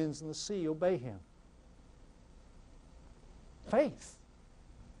even the winds and the sea obey him? Faith.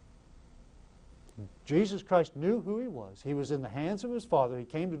 Jesus Christ knew who he was. He was in the hands of his Father. He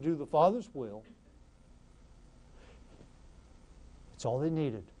came to do the Father's will. It's all they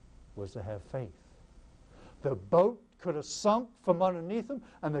needed was to have faith. The boat could have sunk from underneath them,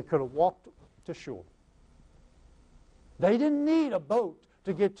 and they could have walked to shore. They didn't need a boat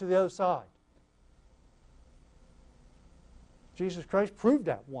to get to the other side. Jesus Christ proved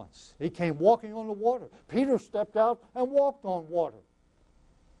that once. He came walking on the water. Peter stepped out and walked on water.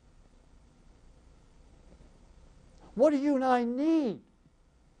 What do you and I need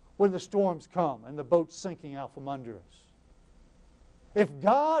when the storms come and the boat's sinking out from under us? If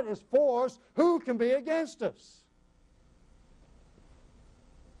God is for us, who can be against us?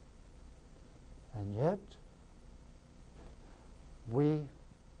 And yet, we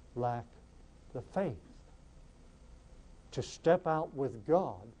lack the faith to step out with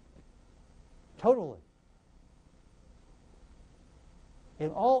God totally in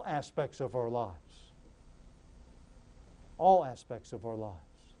all aspects of our lives. All aspects of our lives.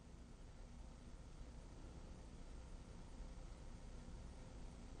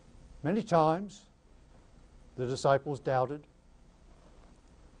 Many times, the disciples doubted,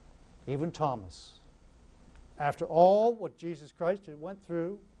 even Thomas. After all what Jesus Christ had went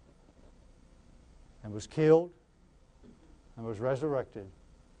through and was killed and was resurrected,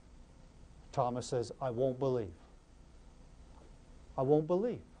 Thomas says, I won't believe. I won't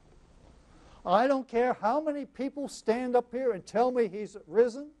believe. I don't care how many people stand up here and tell me he's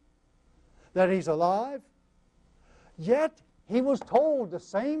risen, that he's alive, yet he was told the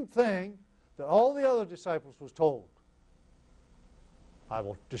same thing that all the other disciples was told. I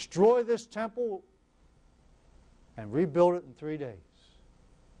will destroy this temple and rebuild it in 3 days.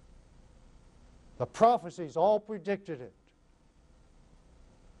 The prophecies all predicted it.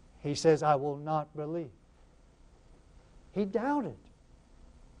 He says, I will not believe. He doubted.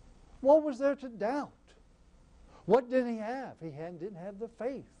 What was there to doubt? What did he have? He didn't have the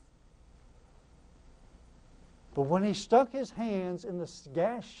faith. But when he stuck his hands in the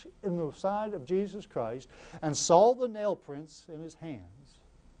gash in the side of Jesus Christ and saw the nail prints in his hands,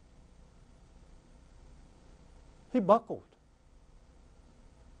 he buckled.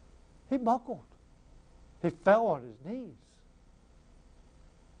 He buckled. He fell on his knees.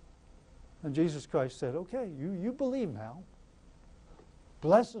 And Jesus Christ said, okay, you believe now.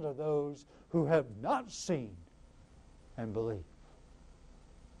 Blessed are those who have not seen and believe.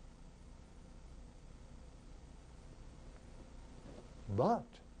 But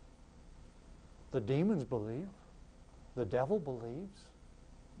the demons believe, the devil believes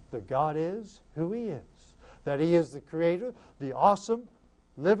that God is who he is, that he is the creator, the awesome,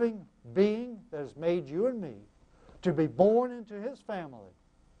 living being that has made you and me to be born into his family.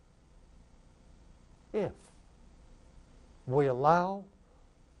 If we allow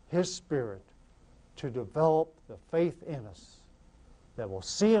his Spirit to develop the faith in us that will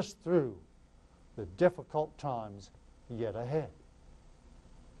see us through the difficult times yet ahead.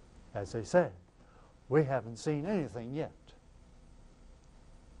 As they said, we haven't seen anything yet.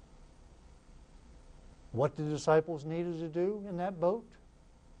 What the disciples needed to do in that boat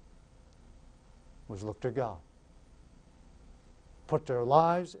was look to God. Put their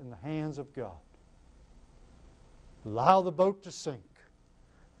lives in the hands of God. Allow the boat to sink.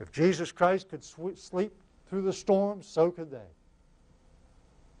 If Jesus Christ could sleep through the storm, so could they.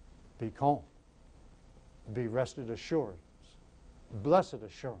 Be calm. Be rested assurance. Blessed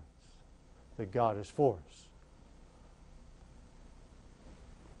assurance that God is for us.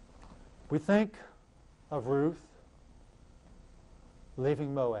 We think of Ruth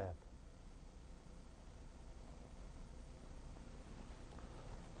leaving Moab.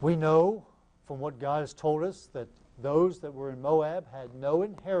 We know from what God has told us that those that were in Moab had no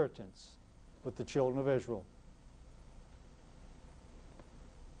inheritance with the children of Israel.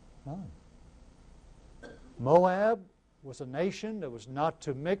 None. Moab was a nation that was not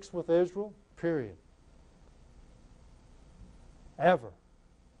to mix with Israel, period. Ever.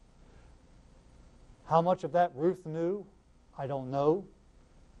 How much of that Ruth knew, I don't know.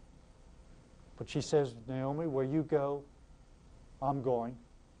 But she says, Naomi, where you go, I'm going.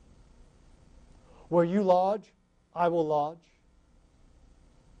 Where you lodge, I will lodge.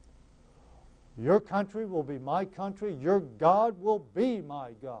 Your country will be my country. Your God will be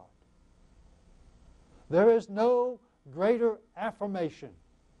my God. There is no greater affirmation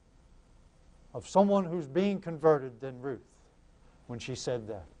of someone who's being converted than Ruth when she said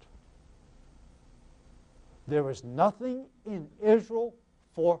that. There is nothing in Israel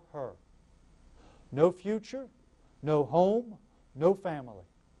for her. No future, no home, no family.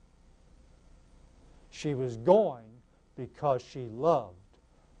 She was going because she loved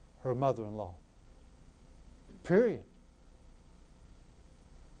her mother-in-law. Period.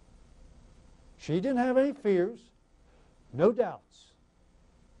 She didn't have any fears, no doubts.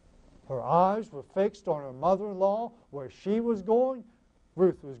 Her eyes were fixed on her mother-in-law. Where she was going,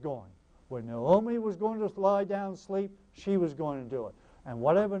 Ruth was going. Where Naomi was going to lie down and sleep, she was going to do it. And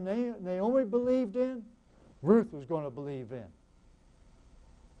whatever Naomi believed in, Ruth was going to believe in.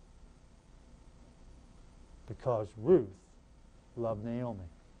 Because Ruth loved Naomi.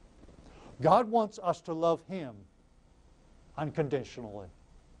 God wants us to love Him unconditionally,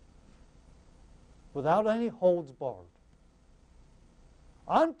 without any holds barred.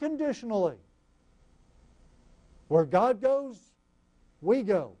 Unconditionally. Where God goes, we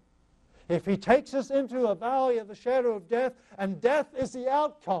go. If He takes us into a valley of the shadow of death, and death is the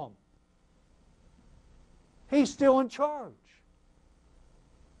outcome, He's still in charge.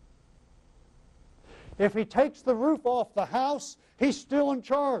 If He takes the roof off the house, He's still in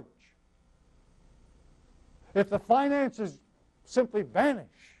charge. If the finances simply vanish,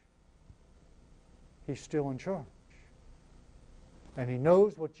 He's still in charge. And He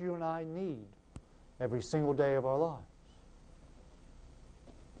knows what you and I need every single day of our lives.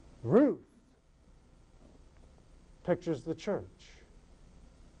 Ruth pictures the church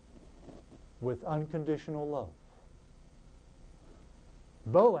with unconditional love.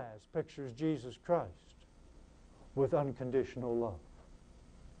 Boaz pictures Jesus Christ with unconditional love.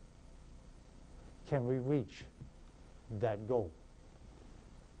 Can we reach that goal?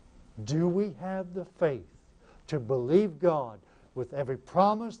 Do we have the faith to believe God with every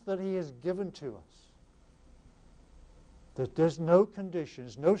promise that He has given to us? That there's no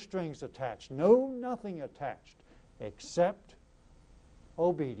conditions, no strings attached, nothing attached except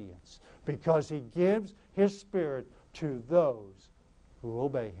obedience. Because He gives His Spirit to those who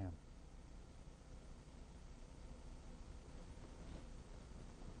obey Him.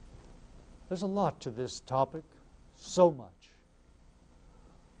 There's a lot to this topic, so much.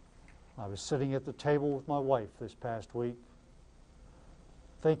 I was sitting at the table with my wife this past week,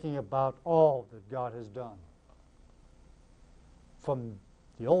 thinking about all that God has done. From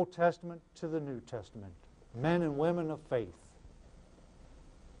the Old Testament to the New Testament, men and women of faith,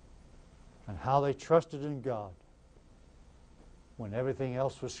 and how they trusted in God when everything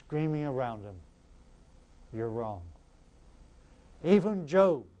else was screaming around them, you're wrong. Even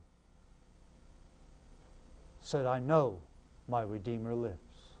Job said, I know my Redeemer lives.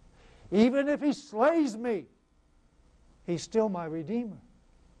 Even if he slays me, he's still my Redeemer.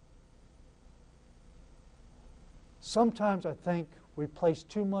 Sometimes I think we place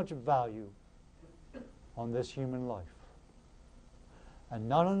too much value on this human life and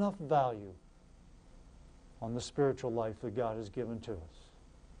not enough value on the spiritual life that God has given to us.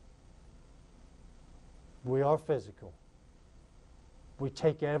 We are physical. We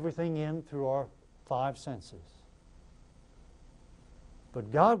take everything in through our 5 senses.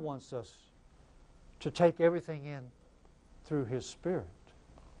 But God wants us to take everything in through His Spirit.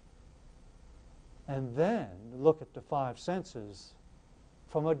 And then look at the 5 senses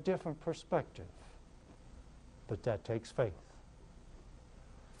from a different perspective. But that takes faith.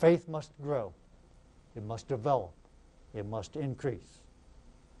 Faith must grow. It must develop. It must increase.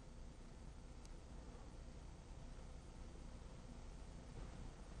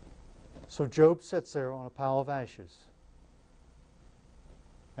 So Job sits there on a pile of ashes.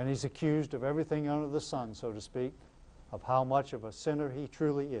 And he's accused of everything under the sun, so to speak, of how much of a sinner he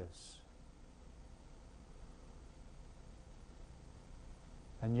truly is.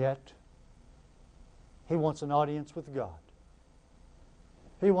 And yet, he wants an audience with God.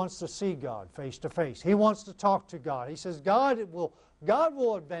 He wants to see God face to face. He wants to talk to God. He says, God, it will God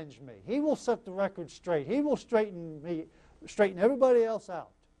will avenge me. He will set the record straight. He will straighten everybody else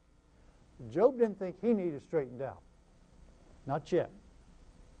out. Job didn't think he needed straightened out. Not yet.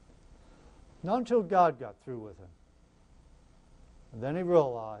 Not until God got through with him. And then he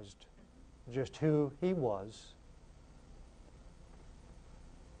realized just who he was.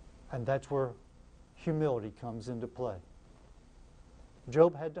 And that's where humility comes into play.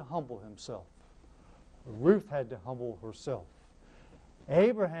 Job had to humble himself. Ruth had to humble herself.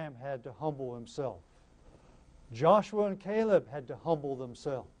 Abraham had to humble himself. Joshua and Caleb had to humble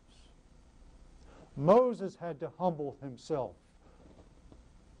themselves. Moses had to humble himself.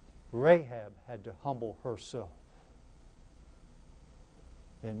 Rahab had to humble herself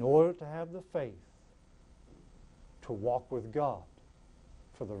in order to have the faith to walk with God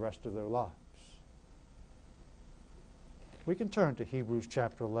for the rest of their lives. We can turn to Hebrews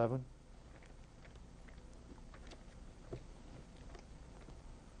chapter 11.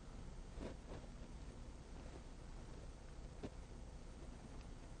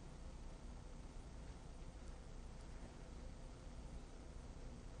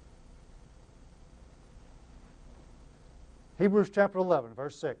 Hebrews chapter 11,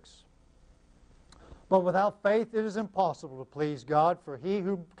 verse 6. But without faith it is impossible to please God, for he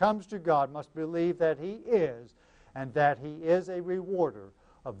who comes to God must believe that he is, and that he is a rewarder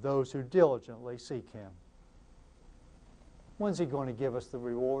of those who diligently seek him. When's he going to give us the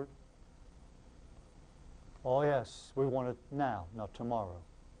reward? Oh yes, we want it now, not tomorrow.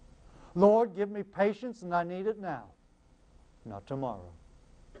 Lord, give me patience, and I need it now, not tomorrow.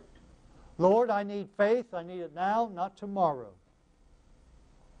 Lord, I need faith, I need it now, not tomorrow.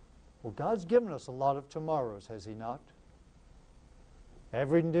 Well, God's given us a lot of tomorrows, has he not?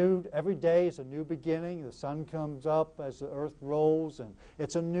 Every day is a new beginning. The sun comes up as the earth rolls, and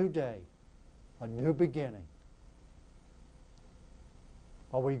it's a new day, a new beginning.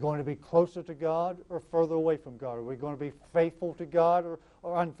 Are we going to be closer to God or further away from God? Are we going to be faithful to God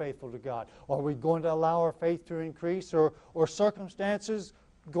or unfaithful to God? Are we going to allow our faith to increase, or circumstances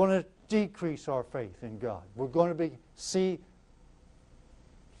going to decrease our faith in God? We're going to see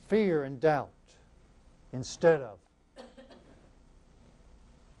fear and doubt instead of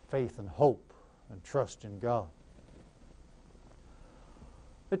faith and hope and trust in God.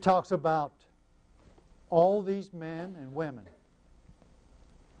 It talks about all these men and women,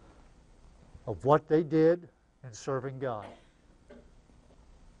 of what they did in serving God.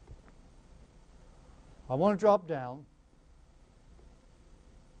 I want to drop down,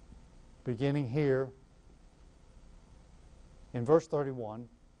 beginning here in verse 31,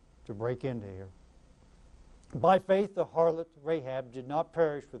 to break into here. By faith the harlot Rahab did not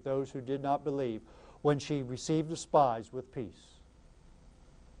perish with those who did not believe when she received the spies with peace.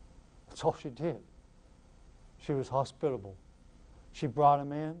 That's all she did. She was hospitable. She brought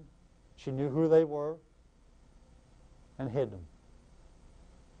them in. She knew who they were and hid them.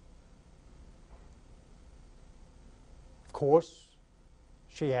 Of course,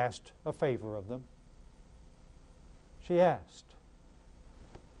 she asked a favor of them. She asked,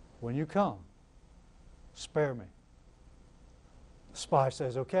 when you come, spare me. The spy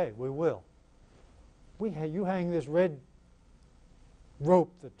says, okay, we will. You hang this red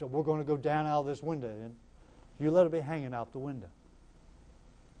rope that we're going to go down out of this window in. You let it be hanging out the window.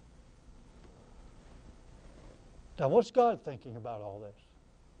 Now, what's God thinking about all this?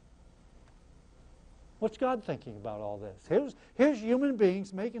 What's God thinking about all this? Here's human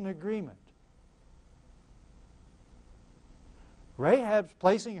beings making an agreement. Rahab's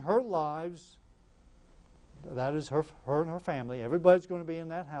placing her lives, that is her and her family, everybody's going to be in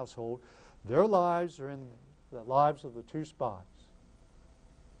that household. Their lives are in the lives of the two spies.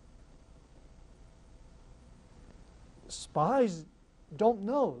 Spies don't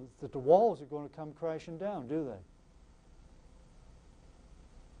know that the walls are going to come crashing down, do they?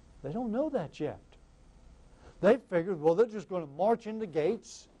 They don't know that yet. They figured, well, they're just going to march in the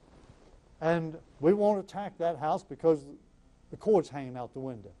gates and we won't attack that house because the cord's hanging out the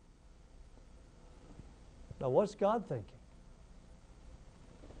window. Now, what's God thinking?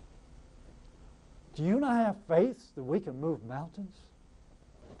 Do you not have faith that we can move mountains?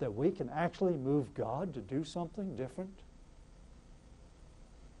 That we can actually move God to do something different?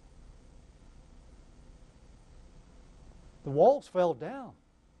 The walls fell down.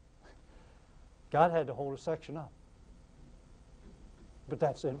 God had to hold a section up. But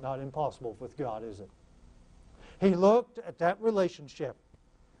that's not impossible with God, is it? He looked at that relationship.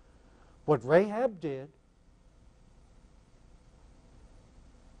 What Rahab did,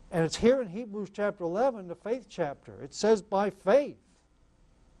 and it's here in Hebrews chapter 11, the faith chapter. It says by faith.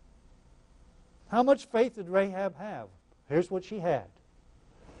 How much faith did Rahab have? Here's what she had.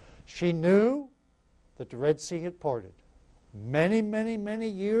 She knew that the Red Sea had parted many, many, many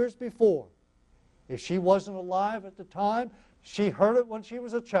years before. If she wasn't alive at the time, she heard it when she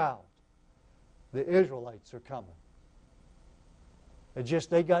was a child. The Israelites are coming.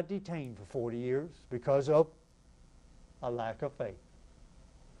 They got detained for 40 years because of a lack of faith.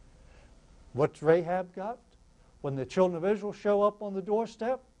 What's Rahab got? When the children of Israel show up on the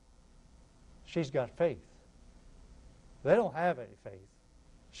doorstep, she's got faith. They don't have any faith.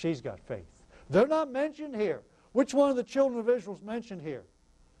 She's got faith. They're not mentioned here. Which one of the children of Israel is mentioned here?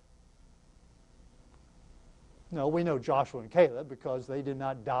 No, we know Joshua and Caleb because they did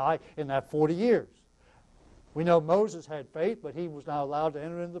not die in that 40 years. We know Moses had faith, but he was not allowed to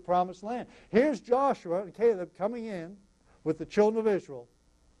enter into the promised land. Here's Joshua and Caleb coming in with the children of Israel,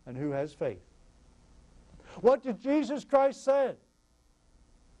 and who has faith? What did Jesus Christ say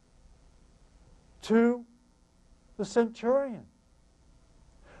to the centurion?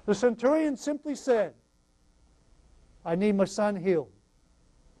 The centurion simply said, I need my son healed.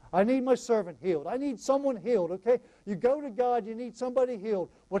 I need my servant healed. I need someone healed, okay? You go to God, you need somebody healed.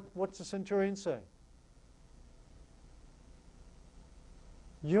 What's the centurion say?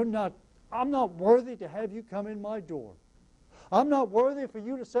 I'm not worthy to have you come in my door. I'm not worthy for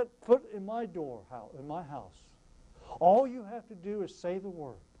you to set foot in my in my house. All you have to do is say the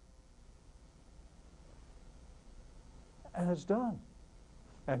word. And it's done.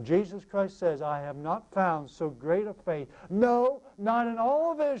 And Jesus Christ says, I have not found so great a faith. No, not in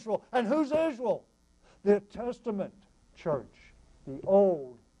all of Israel. And who's Israel? The Testament church. The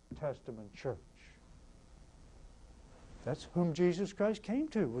Old Testament church. That's whom Jesus Christ came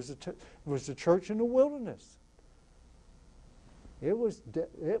to, was the church in the wilderness. It was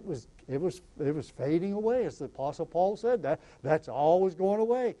fading away, as the Apostle Paul said. That's always going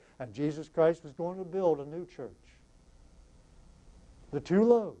away. And Jesus Christ was going to build a new church. The two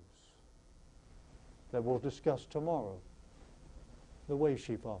loaves that we'll discuss tomorrow, the wave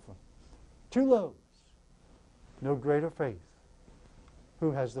sheaf offering. 2 loaves, no greater faith.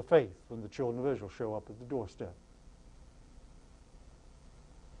 Who has the faith when the children of Israel show up at the doorstep?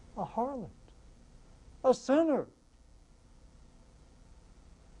 A harlot, a sinner.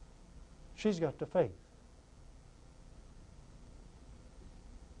 She's got the faith.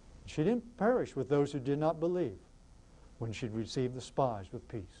 She didn't perish with those who did not believe when she'd received the spies with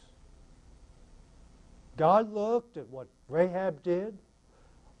peace. God looked at what Rahab did,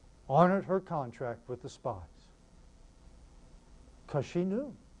 honored her contract with the spies. Because she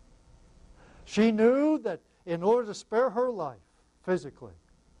knew. She knew that in order to spare her life physically,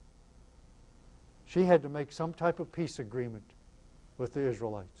 she had to make some type of peace agreement with the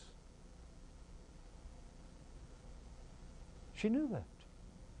Israelites. She knew that.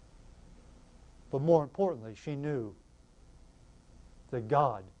 But more importantly, she knew that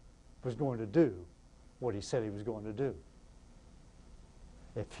God was going to do what he said he was going to do.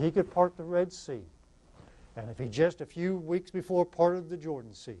 If he could part the Red Sea, and if he just a few weeks before parted the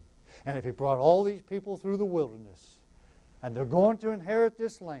Jordan Sea, and if he brought all these people through the wilderness, and they're going to inherit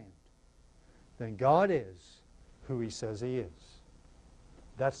this land, then God is who he says he is.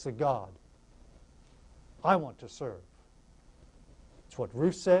 That's the God I want to serve. It's what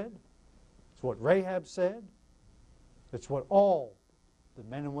Ruth said. It's what Rahab said. It's what all the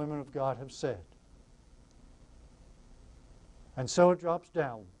men and women of God have said. And so it drops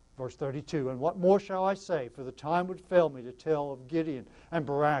down, verse 32. And what more shall I say? For the time would fail me to tell of Gideon and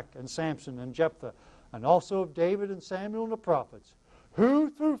Barak and Samson and Jephthah, and also of David and Samuel and the prophets, who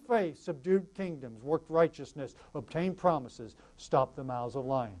through faith subdued kingdoms, worked righteousness, obtained promises, stopped the mouths of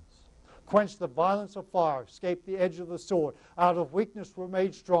lions, quenched the violence of fire, escaped the edge of the sword, out of weakness were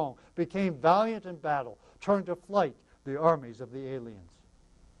made strong, became valiant in battle, turned to flight the armies of the aliens.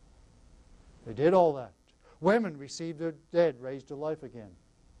 They did all that. Women received their dead raised to life again.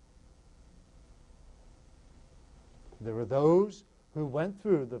 There were those who went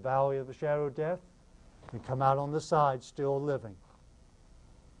through the valley of the shadow of death and come out on the side still living.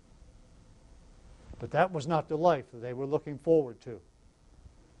 But that was not the life that they were looking forward to.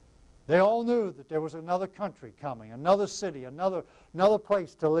 They all knew that there was another country coming, another city, another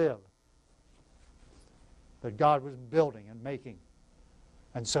place to live that God was building and making.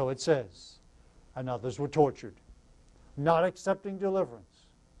 And so it says, and others were tortured, not accepting deliverance,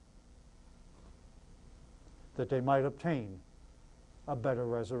 that they might obtain a better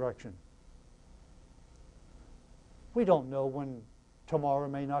resurrection. We don't know when tomorrow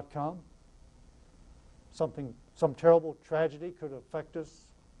may not come. Some terrible tragedy could affect us,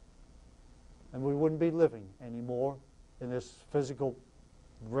 and we wouldn't be living anymore in this physical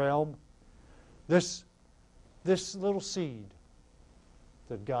realm. This this little seed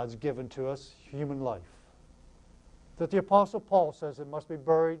that God's given to us, human life, that the Apostle Paul says it must be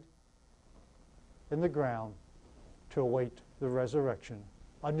buried in the ground to await the resurrection,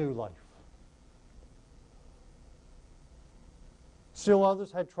 a new life. Still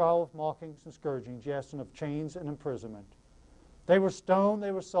others had trial of mockings and scourgings, yes, and of chains and imprisonment. They were stoned,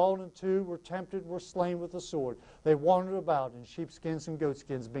 they were sawed in two, were tempted, were slain with the sword. They wandered about in sheepskins and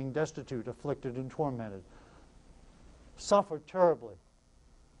goatskins, being destitute, afflicted, and tormented. Suffered terribly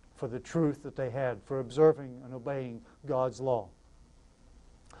for the truth that they had, for observing and obeying God's law,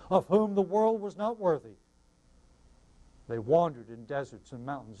 of whom the world was not worthy. They wandered in deserts and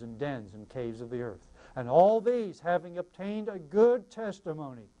mountains and dens and caves of the earth. And all these, having obtained a good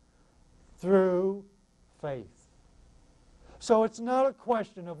testimony through faith. So it's not a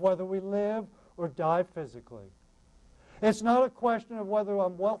question of whether we live or die physically. It's not a question of whether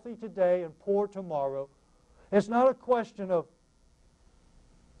I'm wealthy today and poor tomorrow. It's not a question of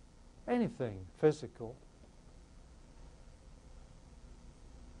anything physical.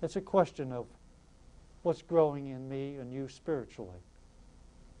 It's a question of what's growing in me and you spiritually.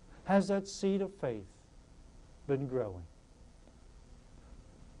 Has that seed of faith been growing?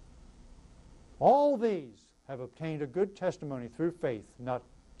 All these have obtained a good testimony through faith,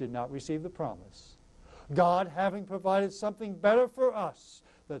 did not receive the promise. God having provided something better for us,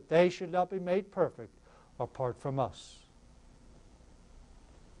 that they should not be made perfect apart from us.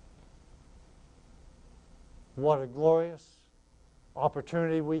 What a glorious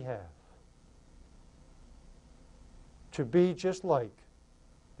opportunity we have to be just like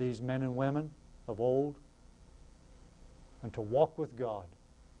these men and women of old and to walk with God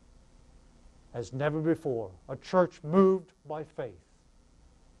as never before. A church moved by faith,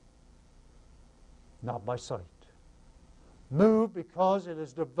 not by sight. Moved because it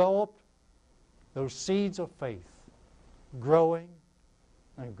has developed those seeds of faith, growing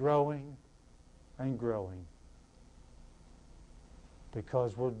and growing and growing,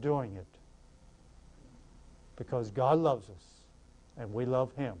 because we're doing it because God loves us and we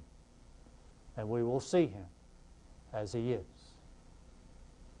love Him, and we will see Him as He is.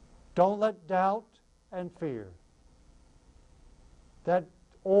 Don't let doubt and fear, that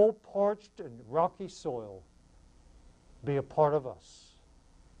old parched and rocky soil, be a part of us.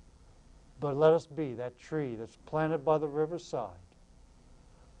 But let us be that tree that's planted by the riverside,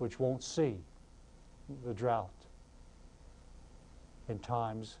 which won't see the drought in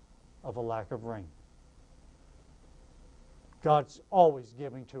times of a lack of rain. God's always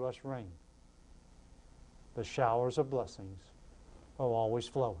giving to us rain. The showers of blessings are always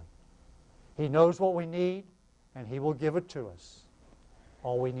flowing. He knows what we need, and He will give it to us.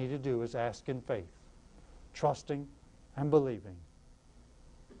 All we need to do is ask in faith, trusting and believing,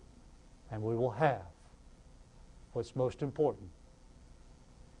 and we will have what's most important,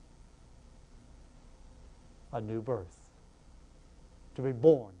 a new birth, to be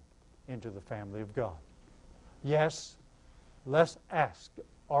born into the family of God. Yes, let's ask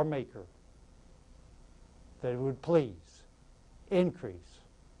our Maker that He would please increase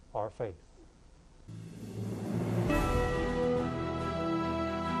our faith.